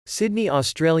Sydney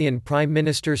Australian Prime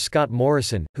Minister Scott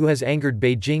Morrison, who has angered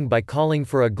Beijing by calling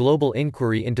for a global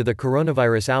inquiry into the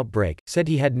coronavirus outbreak, said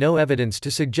he had no evidence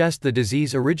to suggest the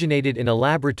disease originated in a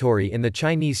laboratory in the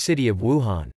Chinese city of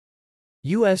Wuhan.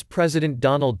 U.S. President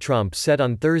Donald Trump said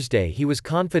on Thursday he was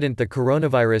confident the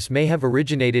coronavirus may have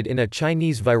originated in a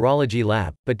Chinese virology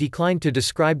lab, but declined to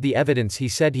describe the evidence he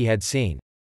said he had seen.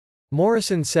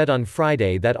 Morrison said on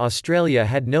Friday that Australia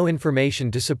had no information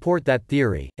to support that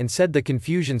theory, and said the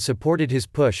confusion supported his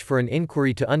push for an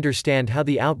inquiry to understand how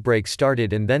the outbreak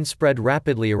started and then spread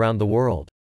rapidly around the world.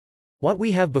 What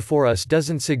we have before us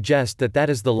doesn't suggest that that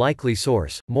is the likely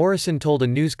source, Morrison told a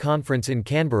news conference in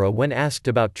Canberra when asked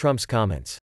about Trump's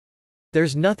comments.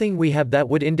 There's nothing we have that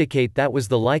would indicate that was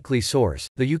the likely source,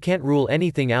 though you can't rule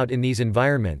anything out in these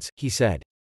environments, he said.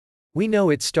 We know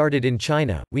it started in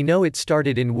China, we know it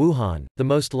started in Wuhan. The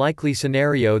most likely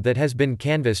scenario that has been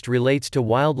canvassed relates to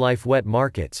wildlife wet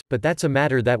markets, but that's a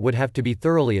matter that would have to be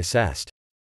thoroughly assessed.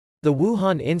 The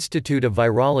Wuhan Institute of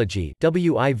Virology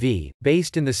 (WIV),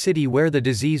 based in the city where the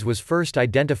disease was first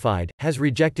identified, has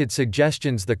rejected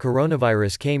suggestions the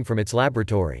coronavirus came from its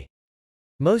laboratory.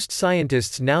 Most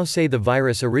scientists now say the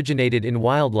virus originated in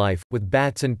wildlife, with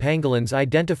bats and pangolins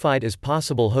identified as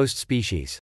possible host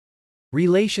species.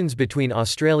 Relations between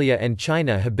Australia and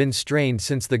China have been strained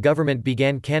since the government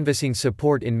began canvassing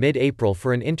support in mid-April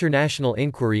for an international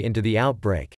inquiry into the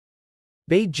outbreak.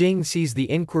 Beijing sees the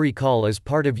inquiry call as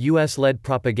part of US-led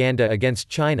propaganda against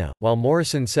China, while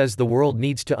Morrison says the world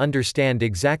needs to understand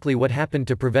exactly what happened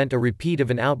to prevent a repeat of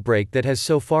an outbreak that has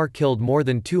so far killed more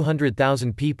than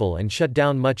 200,000 people and shut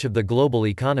down much of the global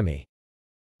economy.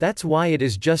 That's why it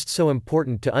is just so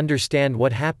important to understand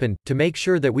what happened, to make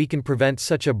sure that we can prevent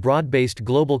such a broad-based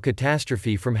global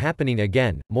catastrophe from happening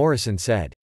again, Morrison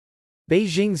said.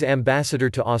 Beijing's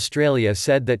ambassador to Australia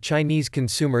said that Chinese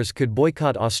consumers could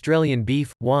boycott Australian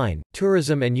beef, wine,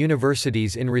 tourism and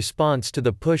universities in response to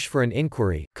the push for an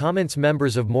inquiry, comments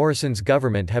members of Morrison's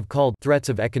government have called threats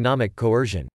of economic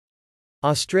coercion.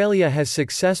 Australia has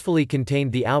successfully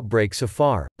contained the outbreak so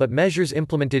far, but measures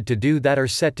implemented to do that are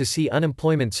set to see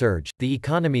unemployment surge, the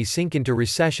economy sink into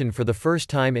recession for the first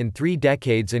time in 3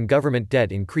 decades and government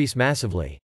debt increase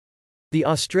massively. The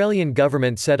Australian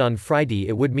government said on Friday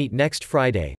it would meet next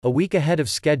Friday, a week ahead of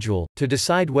schedule, to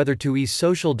decide whether to ease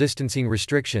social distancing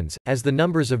restrictions, as the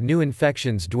numbers of new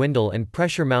infections dwindle and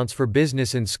pressure mounts for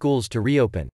business and schools to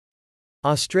reopen.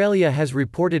 Australia has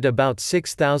reported about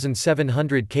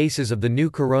 6,700 cases of the new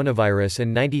coronavirus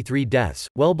and 93 deaths,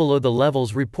 well below the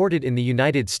levels reported in the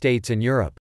United States and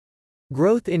Europe.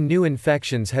 Growth in new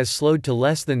infections has slowed to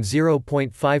less than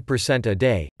 0.5% a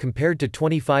day, compared to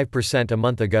 25% a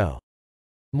month ago.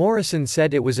 Morrison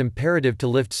said it was imperative to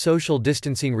lift social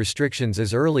distancing restrictions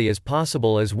as early as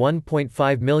possible as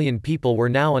 1.5 million people were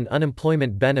now on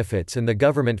unemployment benefits and the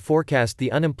government forecast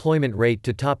the unemployment rate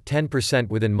to top 10%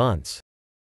 within months.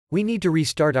 We need to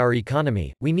restart our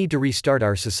economy, we need to restart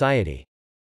our society.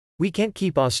 We can't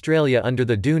keep Australia under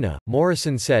the doona,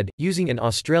 Morrison said, using an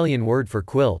Australian word for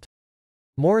quilt.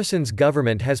 Morrison's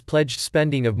government has pledged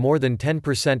spending of more than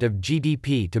 10% of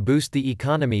GDP to boost the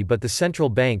economy, but the central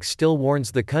bank still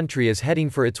warns the country is heading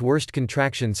for its worst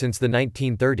contraction since the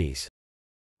 1930s.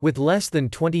 With less than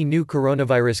 20 new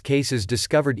coronavirus cases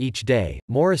discovered each day,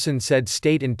 Morrison said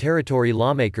state and territory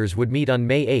lawmakers would meet on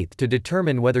May 8 to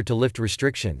determine whether to lift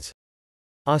restrictions.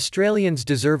 Australians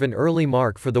deserve an early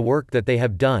mark for the work that they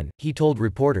have done, he told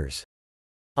reporters.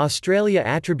 Australia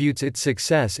attributes its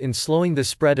success in slowing the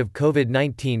spread of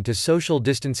COVID-19 to social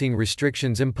distancing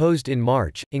restrictions imposed in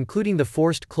March, including the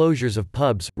forced closures of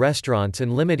pubs, restaurants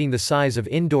and limiting the size of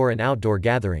indoor and outdoor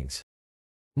gatherings.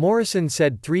 Morrison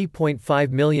said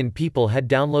 3.5 million people had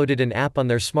downloaded an app on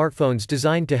their smartphones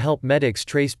designed to help medics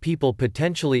trace people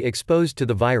potentially exposed to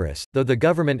the virus, though the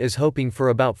government is hoping for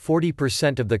about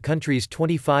 40% of the country's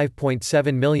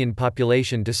 25.7 million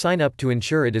population to sign up to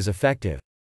ensure it is effective.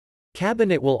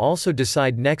 Cabinet will also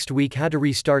decide next week how to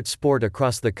restart sport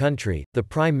across the country, the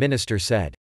Prime Minister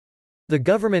said. The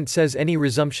government says any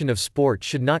resumption of sport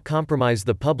should not compromise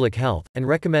the public health, and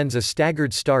recommends a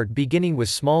staggered start beginning with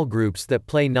small groups that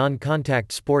play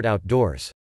non-contact sport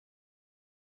outdoors.